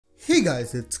Hey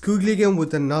guys, it's Koogly again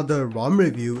with another ROM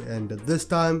review, and this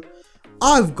time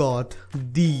I've got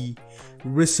the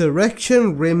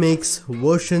Ressurection Remix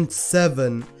version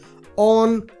 7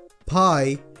 on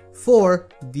Pi for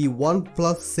the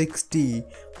OnePlus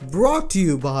 6T, brought to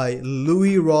you by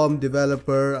Louis ROM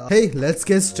developer. Hey, let's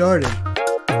get started.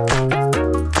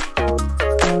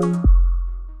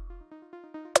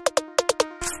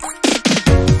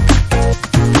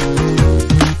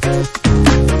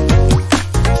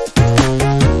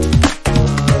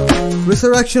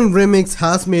 Ressurection Remix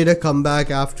has made a comeback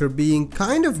after being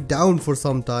kind of down for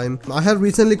some time. I have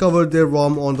recently covered their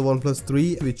ROM on the OnePlus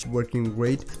 3, which is working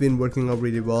great. It's been working out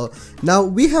really well. Now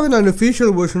we have an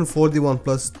unofficial version for the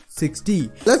OnePlus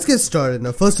 6T. Let's get started.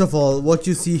 Now first of all, what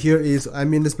you see here is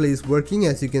ambient display is working.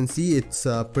 As you can see, it's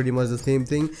pretty much the same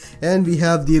thing. And we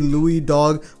have the Louis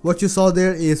dog. What you saw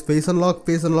there is face unlock.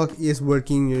 Face unlock is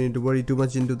working. You need to worry too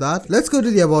much into that. Let's go to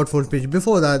the about phone page.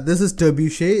 Before that, this is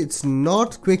Trebuchet. It's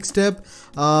not quick step.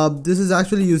 This is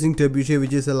actually using Trebuchet,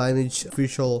 which is a Lineage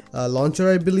official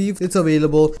launcher, I believe. It's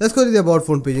available. Let's go to the about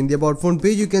phone page. In the about phone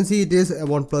page, you can see it is a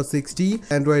OnePlus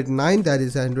 6T, Android 9, that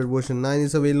is Android version 9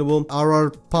 is available.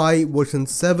 RR Pi version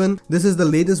 7. This is the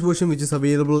latest version which is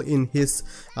available in his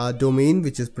domain,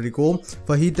 which is pretty cool.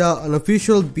 Fajita,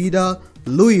 Unofficial, Beta,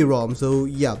 Louis ROM. So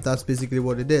yeah, that's basically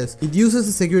what it is. It uses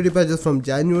the security patches from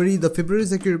January. The February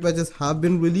security patches have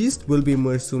been released, will be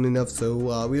merged soon enough,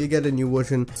 so we'll get a new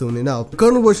version soon enough. The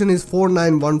kernel version is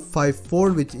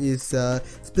 49154, which is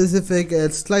specific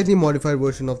and slightly modified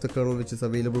version of the kernel which is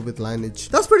available with Lineage.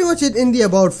 That's pretty much it in the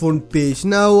about phone page.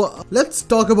 Now let's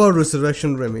talk about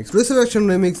Ressurection Remix. Ressurection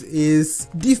Remix is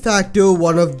de facto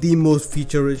one of the most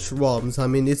feature-rich ROMs. I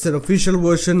mean, it's an official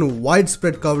version,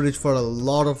 widespread coverage for a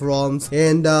lot of ROMs,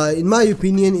 and in my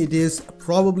opinion, it is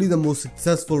probably the most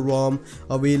successful ROM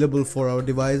available for our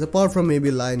device, apart from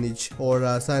maybe Lineage or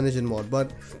CyanogenMod.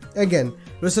 But again,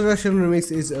 Ressurection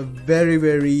Remix is a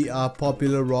very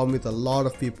popular ROM with a lot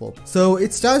of people, so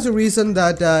it stands to reason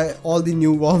that all the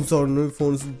new ROMs or new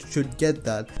phones should get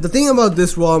that. The thing about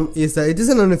this ROM is that it is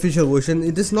an unofficial version.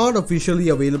 It is not officially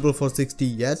available for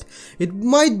 6T yet. It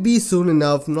might be soon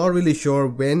enough, not really sure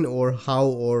when or how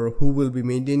or who will be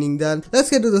maintaining that.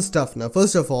 Let's get to the stuff now.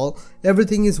 First of all,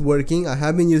 everything is working. I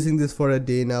have been using this for a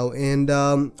day now, and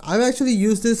I've actually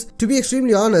used this. To be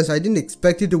extremely honest, I didn't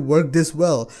expect it to work this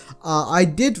well. I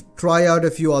did try out a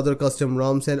few other custom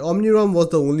ROMs, and OmniROM was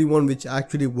the only one which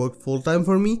actually worked full time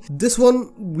for me. This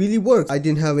one really works. I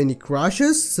didn't have any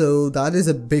crashes, so that is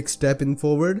a big step in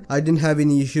forward. I didn't have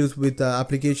any issues with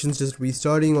applications just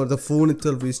restarting or the phone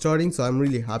itself restarting, so I'm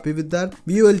really happy with that.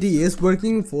 VoLT is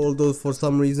working, although for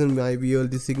some reason my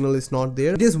VoLT signal is not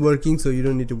there. It is working, so you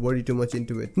don't need to worry too much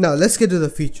into it. Now let's get to the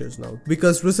features now,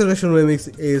 because Ressurection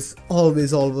Remix is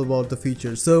always all about the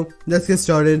features. So let's get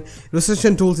started.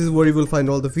 Ressurection Tools is where you will find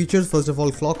all the features. First of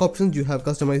all, clock options, you have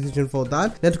customization for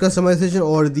that. Net customization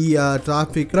or the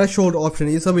traffic threshold option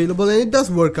is available, and it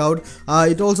does work out.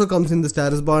 It also comes in the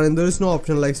status bar, and there is no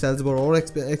option like status bar or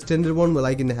extended one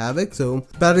like in Havoc. So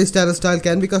battery status style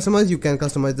can be customized. You can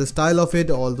customize the style of it,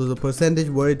 although the percentage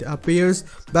where it appears.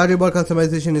 Battery bar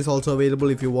customization is also available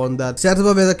if you want that. Status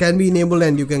bar weather can be enabled,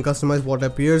 and you can customize what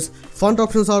appears. Font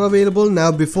options are available.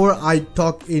 Now before I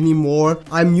talk anymore,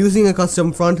 I'm using a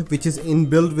custom font which is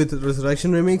inbuilt with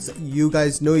Ressurection Remix. You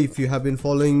guys know, if you have been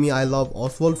following me, I love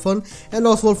Oswald font, and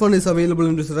Oswald font is available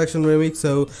in Ressurection Remix,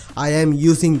 so I am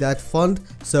using that font.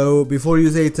 So before you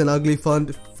say it's an ugly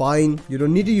font, fine, you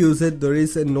don't need to use it. There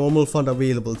is a normal font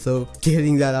available, so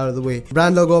getting that out of the way.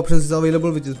 Brand logo options is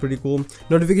available, which is pretty cool.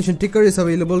 Notification ticker is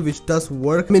available, which does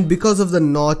work. I mean, because of the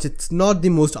notch, it's not the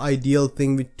most ideal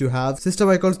thing to have. System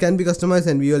icons can be customized,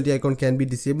 and VLT icon can be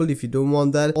disabled if you don't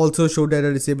want that. Also, show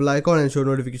data disable icon and show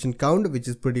notification count, which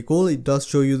is pretty cool. It does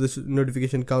show you the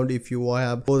notification count if you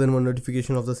have more than one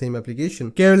notification of the same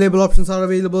application. Care label options are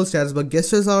available. Status bar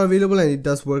gestures are available, and it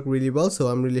does work really well, so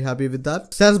I'm really happy with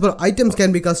that. Status bar items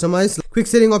can be customized. Quick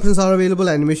setting options are available.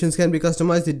 Animations can be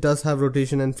customized. It does have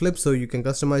rotation and flip, so you can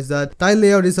customize that. Tile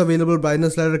layout is available.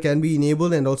 Brightness slider can be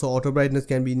enabled, and also auto brightness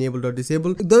can be enabled or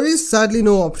disabled. There is sadly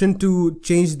no option to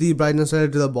change the brightness slider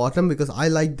to the bottom, because I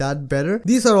like that better.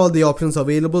 These are all the options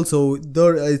available, so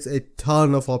there is a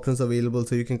ton of options available,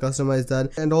 so you can customize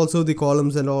that. And also the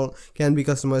columns and all can be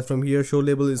customized from here. Show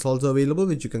label is also available,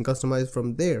 which you can customize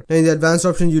from there. And in the advanced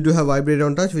option, you do have vibrate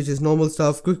on touch, which is normal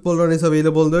stuff. Quick pull down is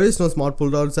available. There is no smart pull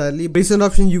down sadly. Recent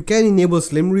option, you can enable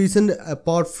slim recent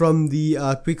apart from the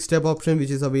quick step option,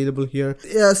 which is available here.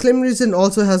 Slim recent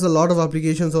also has a lot of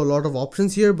applications or a lot of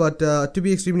options here, but to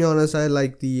be extremely extremely honest, I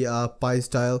like the Pi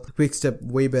style quick step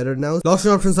way better now. Lock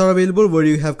screen options are available where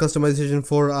you have customization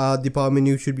for the power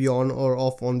menu should be on or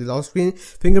off on the lock screen.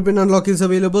 Fingerprint unlock is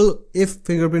available. If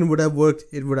fingerprint would have worked,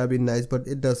 it would have been nice, but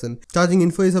it doesn't. Charging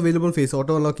info is available. Face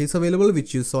auto unlock is available,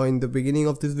 which you saw in the beginning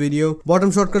of this video.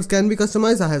 Bottom shortcuts can be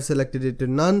customized. I have selected it to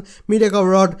none. Media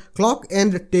cover art, clock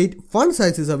and date font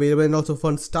size is available, and also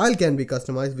font style can be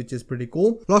customized, which is pretty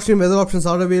cool. Lock screen weather options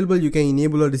are available. You can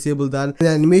enable or disable that. In the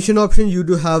animation option, you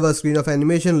do have a screen of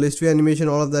animation, list view animation,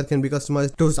 all of that can be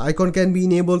customized. Toast icon can be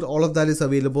enabled, all of that is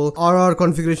available. RR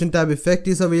configuration tab effect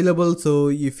is available, so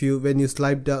if you when you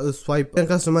swipe and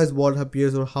customize what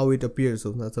appears or how it appears,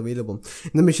 so that's available.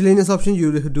 In the miscellaneous option,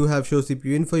 you do have show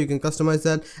CPU info. You can customize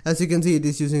that. As you can see, it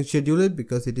is using schedule it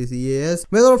because it is EAS.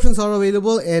 Weather options are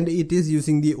available, and it is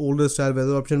using the older style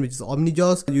weather option, which is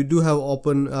OmniJaws. You do have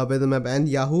open weather map and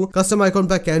Yahoo. Custom icon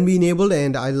pack can be enabled,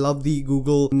 and I love the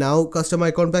Google Now custom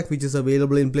icon pack, which is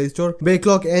available in Play Store. Break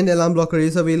clock and alarm blocker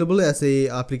is available as a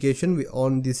application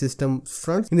on the system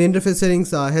front. In the interface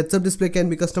settings, heads up display can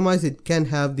be customized. It can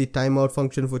have the timeout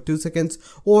function for 2 seconds,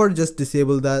 or just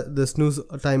disable the snooze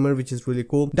timer, which is really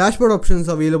cool. Dashboard options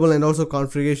available, and also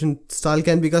configuration style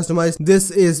can be customized.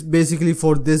 This is basically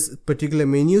for this particular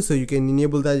menu, so you can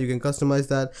enable that, you can customize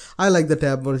that. I like the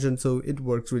tab version, so it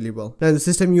works really well. Now in the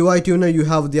system UI tuner, you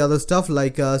have the other stuff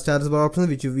like status bar options,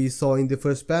 which we saw in the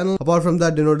first panel. Apart from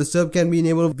that, do not disturb can be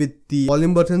enabled with the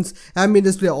volume buttons. Ambient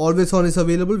display always on is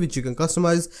available, which you can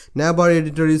customize. Navbar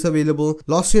editor is available.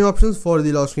 Lock screen options for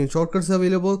the lock screen shortcuts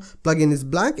available. Plugin is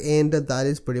black, and that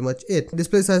is pretty much it.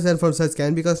 Display size and font size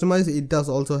can be customized. It does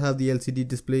also have the LCD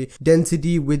display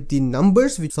density with the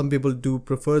numbers, which some people do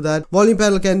prefer that. Volume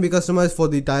panel can be customized for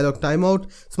the dialog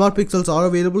timeout. Smart pixels are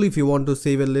available. If you want to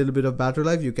save a little bit of battery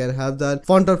life, you can have that.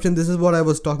 Font option, this is what I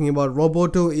was talking about.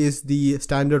 Roboto is the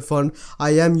standard font.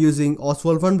 I am using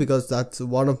Oswald font because that's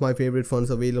one of my favorite fonts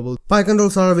available. Pi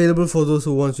controls are available for those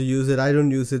who want to use it. I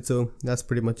don't use it, so that's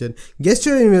pretty much it.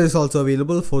 Gesture email is also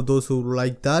available for those who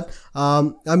like that.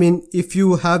 I mean, if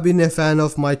you have been a fan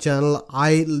of my channel,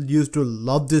 I used to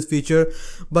love this feature,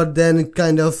 but then it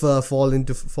kind of fall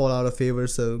out of favor,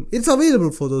 so it's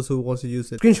available for those who want to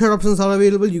use it. Screenshot options are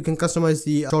available. You can customize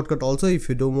the shortcut also if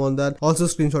you don't want that. Also,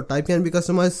 screenshot type can be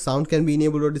customized. Sound can be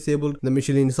enabled or disabled. The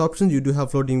miscellaneous options, you do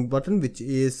have floating button, which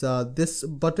is this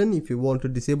button if you want to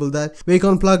disable that. Wake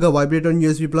on plug, a vibrator and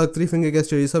USB plug, 3-finger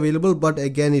gesture is available, but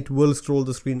again it will scroll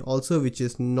the screen also, which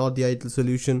is not the ideal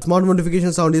solution. Smart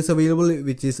notification sound is available,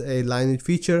 which is a lineage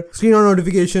feature. Screen on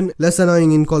notification, less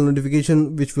annoying in call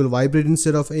notification, which will vibrate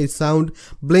instead of a sound.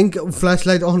 Blink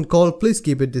flashlight on call, please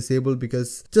keep it disabled,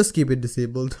 because just keep it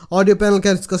disabled. Audio panel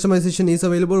customization is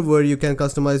available, where you can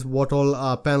customize what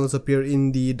all panels appear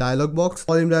in the dialog box.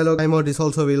 Volume dialog timeout is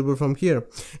also available from here.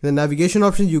 In the navigation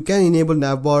option, you can enable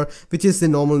navbar, which is the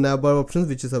normal navbar options,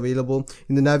 which is available.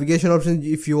 In the navigation option,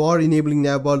 if you are enabling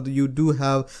navbar, you do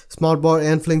have smart bar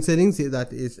and flank settings.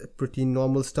 That is pretty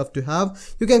normal stuff to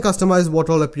have. You can customize what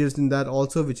all appears in that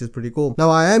also, which is pretty cool. Now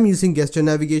I am using gesture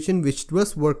navigation, which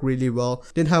does work really well.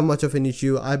 Didn't have much of an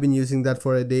issue. I've been using that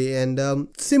for a day, and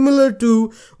similar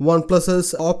to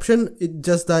OnePlus's option, it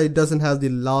just that it doesn't have the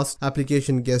last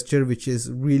application gesture, which is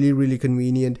really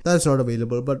convenient. That's not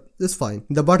available, but it's fine.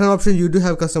 The button option, you do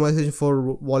have customization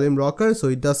for volume rocker, so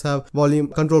it does have volume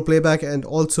control playback and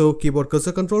also keyboard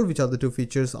cursor control, which are the two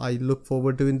features I look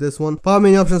forward to in this one. Power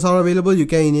menu options are available. You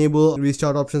can enable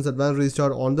restart options. Advanced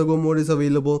restart on the go mode is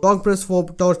available. Long press for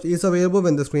torch is available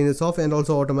when the screen is off, and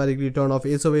also automatically turn off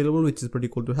is available, which is pretty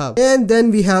cool to have. And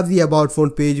then we have the about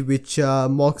phone page, which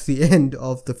marks the end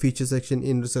of the feature section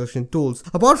in Ressurection tools.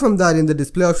 Apart from that, in the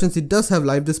display options, it does have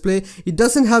live display. It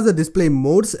doesn't have the display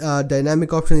modes.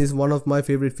 Dynamic option is one of my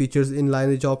favorite features in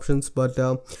lineage options, but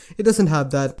it doesn't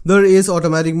have that. There is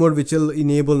automatic mode, which will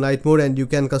enable night mode, and you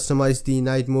can customize the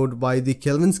night mode by the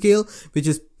Kelvin scale, which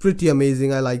is pretty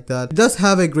amazing. I like that. It does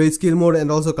have a grayscale mode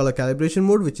and also color calibration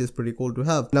mode, which is pretty cool to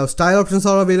have. Now style options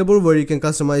are available, where you can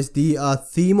customize the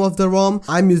theme of the ROM.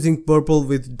 I'm using purple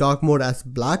with dark mode as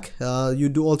black. You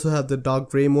do also have the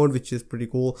dark gray mode, which is pretty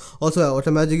cool. Also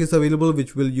automagic is available,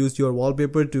 which will use your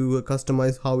wallpaper to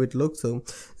customize how it looks. So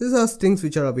these are things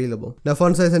which are available. Now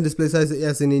font size and display size,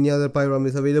 as in any other Pi ROM,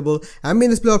 is available.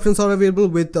 Ambient display options are available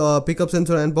with pickup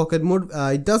sensor and pocket mode.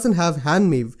 It doesn't have hand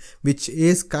wave, which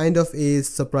is kind of a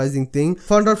surprising thing.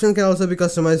 Font option can also be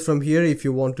customized from here if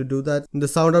you want to do that. In the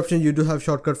sound option, you do have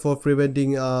shortcut for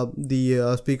preventing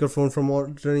the speakerphone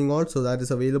from turning on, so that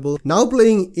is available. Now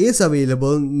playing is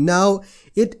available. Now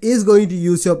it is going to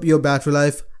use up your battery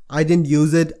life. I didn't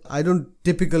use it. I don't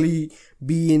typically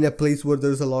be in a place where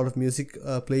there's a lot of music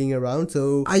playing around.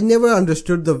 So I never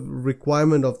understood the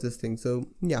requirement of this thing. So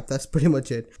yeah, that's pretty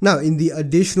much it. Now in the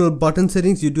additional button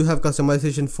settings, you do have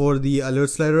customization for the alert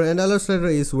slider, and alert slider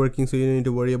is working, so you don't need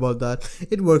to worry about that.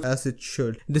 It works as it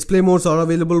should. Display modes are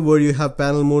available, where you have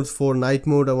panel modes for night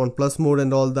mode, a OnePlus mode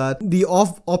and all that. The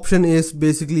off option is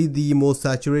basically the most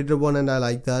saturated one, and I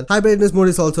like that. High brightness mode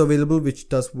is also available, which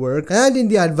does work. And in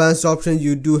the advanced options,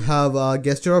 you do have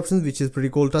gesture options, which is pretty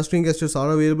cool. Touchscreen gestures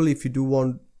are available if you do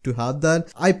want to have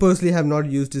that. I personally have not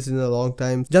used this in a long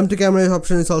time. Jump to camera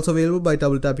option is also available by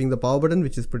double tapping the power button,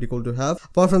 which is pretty cool to have.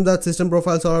 Apart from that, system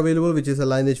profiles are available, which is a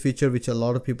lineage feature which a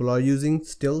lot of people are using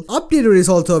still. Updater is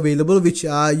also available, which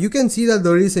you can see that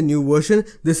there is a new version.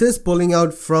 This is pulling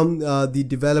out from the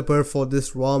developer for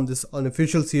this ROM, this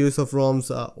unofficial series of ROMs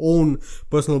own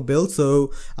personal build.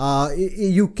 So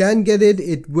you can get it.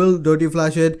 It will dirty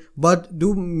flash it, but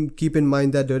do keep in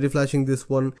mind that dirty flashing this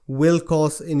one will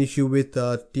cause an issue with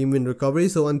TeamWin recovery.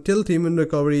 So until TeamWin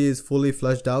recovery is fully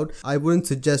flushed out, I wouldn't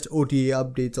suggest OTA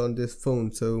updates on this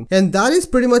phone. So, and that is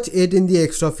pretty much it in the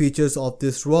extra features of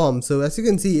this ROM. So as you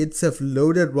can see, it's a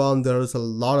loaded ROM. There's a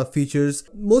lot of features.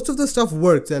 Most of the stuff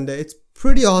works, and it's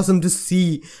pretty awesome to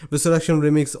see Ressurection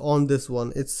Remix on this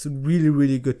one. It's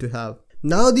really good to have.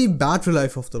 Now the battery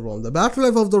life of the ROM. The battery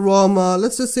life of the ROM,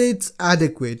 let's just say it's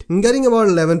adequate. I'm getting about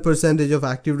 11% of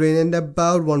active drain and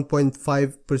about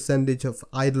 1.5% of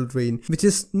idle drain, which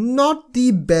is not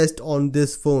the best on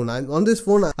this phone. On this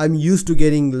phone, I'm used to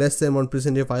getting less than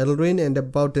 1% of idle drain and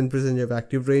about 10% of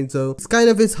active drain. So it's kind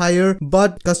of is higher,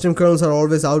 but custom kernels are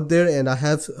always out there, and I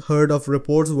have heard of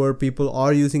reports where people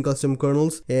are using custom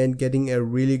kernels and getting a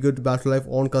really good battery life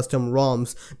on custom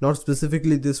ROMs. Not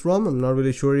specifically this ROM. I'm not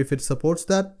really sure if it supports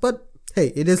that, but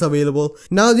hey, it is available.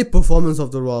 Now the performance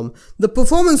of the ROM. The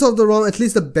performance of the ROM, at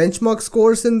least the benchmark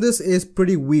scores in this, is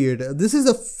pretty weird. This is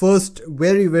the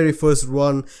very first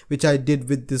run which I did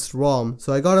with this ROM.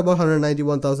 So I got about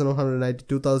 191,000 or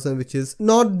 192,000, which is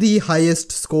not the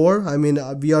highest score. I mean,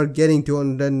 we are getting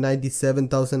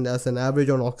 297,000 as an average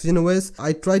on OxygenOS.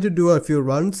 I tried to do a few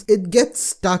runs. It gets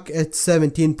stuck at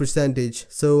 17%.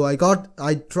 So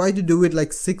I tried to do it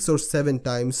like 6 or 7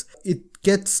 times. It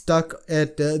gets stuck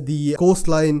at the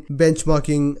coastline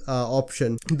benchmarking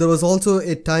option. There was also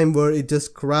a time where it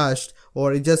just crashed,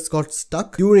 or it just got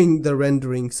stuck during the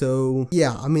rendering. So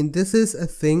yeah, I mean, this is a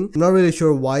thing. I'm not really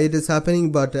sure why it is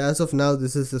happening, but as of now,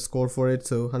 this is the score for it.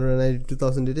 So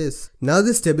 192,000 it is. Now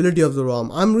the stability of the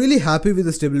ROM. I'm really happy with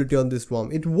the stability on this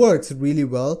ROM. It works really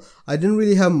well. I didn't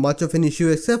really have much of an issue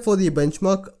except for the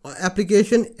benchmark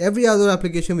application. Every other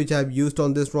application which I've used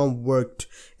on this ROM worked.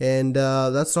 And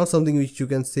that's not something which you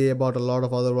can say about a lot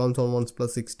of other ROMs on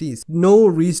OnePlus 6Ts. No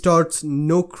restarts,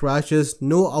 no crashes,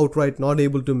 no outright not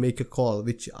able to make a call,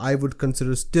 which I would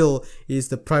consider still is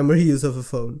the primary use of a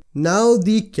phone. Now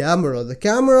the camera. The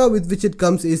camera with which it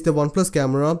comes is the OnePlus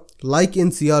camera, like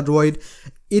in CR Droid.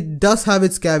 It does have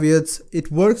its caveats. It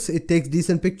works, it takes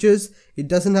decent pictures. It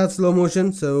doesn't have slow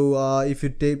motion, so if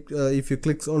you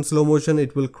click on slow motion,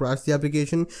 it will crash the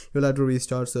application. You'll have to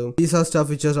restart. So these are stuff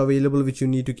which are available, which you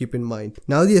need to keep in mind.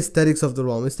 Now the aesthetics of the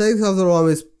ROM. Aesthetics of the ROM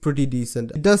is pretty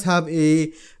decent. It does have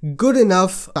a good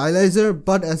enough stylizer,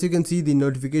 but as you can see, the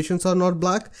notifications are not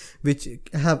black, which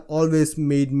have always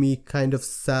made me kind of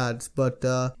sad, but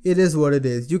it is what it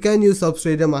is. You can use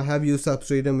Substratum. I have used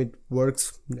Substratum. It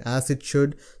works as it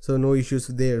should, so no issues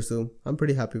there. So I'm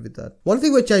pretty happy with that. One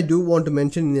thing which I do want to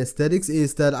mention in aesthetics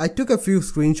is that I took a few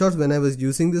screenshots when I was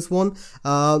using this one.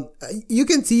 You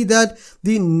can see that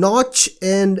the notch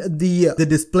and the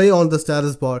display on the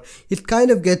status bar, it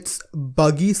kind of gets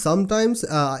buggy sometimes.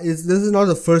 This is not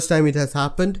the first time it has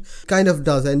happened. It kind of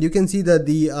does, and you can see that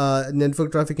the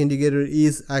network traffic indicator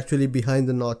is actually behind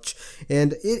the notch,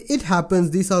 and it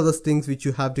happens. These are the things which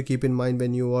you have to keep in mind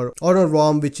when you are on a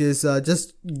ROM which is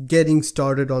just getting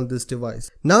started on this device.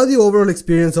 Now the overall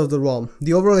experience of the ROM.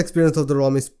 The overall experience of the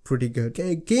ROM is pretty good.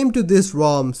 I came to this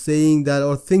ROM saying that,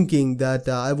 or thinking that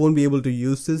I won't be able to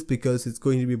use this because it's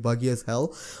going to be buggy as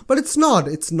hell, but it's not.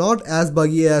 It's not as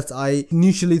buggy as I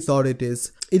initially thought it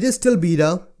is. It is still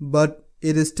beta, but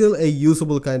it is still a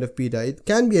usable kind of beta. It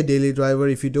can be a daily driver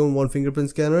if you don't want fingerprint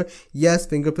scanner. Yes,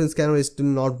 fingerprint scanner is still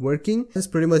not working. That's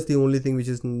pretty much the only thing which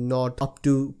is not up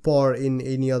to par in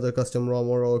any other custom ROM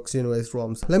or OxygenOS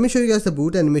ROMs. Let me show you guys the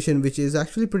boot animation, which is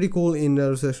actually pretty cool in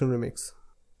Ressurection Remix.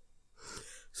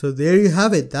 So there you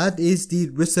have it. That is the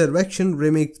Ressurection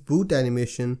Remix boot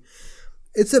animation.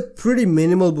 It's a pretty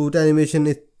minimal boot animation.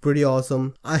 It's pretty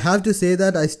awesome. I have to say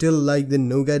that I still like the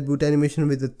no-guide boot animation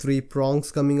with the 3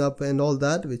 prongs coming up and all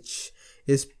that, which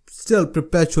is still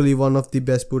perpetually one of the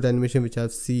best boot animation which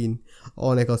I've seen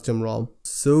on a custom ROM.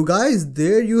 So guys,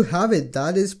 there you have it.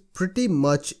 That is pretty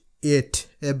much it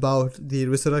about the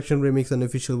Ressurection Remix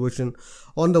Unofficial version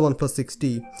on the OnePlus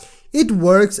 6T. It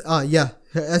works. Yeah,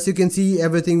 as you can see,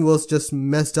 everything was just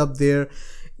messed up there.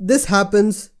 This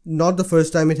happens, not the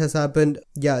first time it has happened.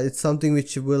 Yeah, it's something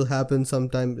which will happen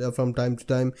sometime from time to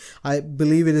time. I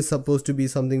believe it is supposed to be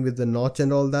something with the notch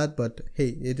and all that, but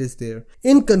hey, it is there.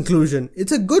 In conclusion,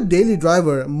 it's a good daily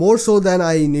driver, more so than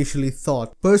I initially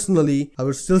thought. Personally, I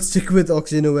would still stick with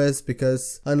OxygenOS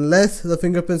because unless the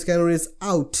fingerprint scanner is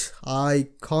out, I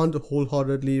can't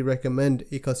wholeheartedly recommend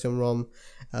a custom ROM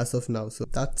as of now. So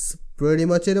that's pretty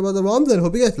much it about the ROM. Then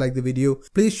hope you guys liked the video.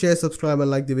 Please share, subscribe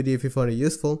and like the video if you found it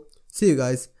useful. See you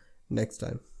guys next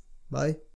time. Bye.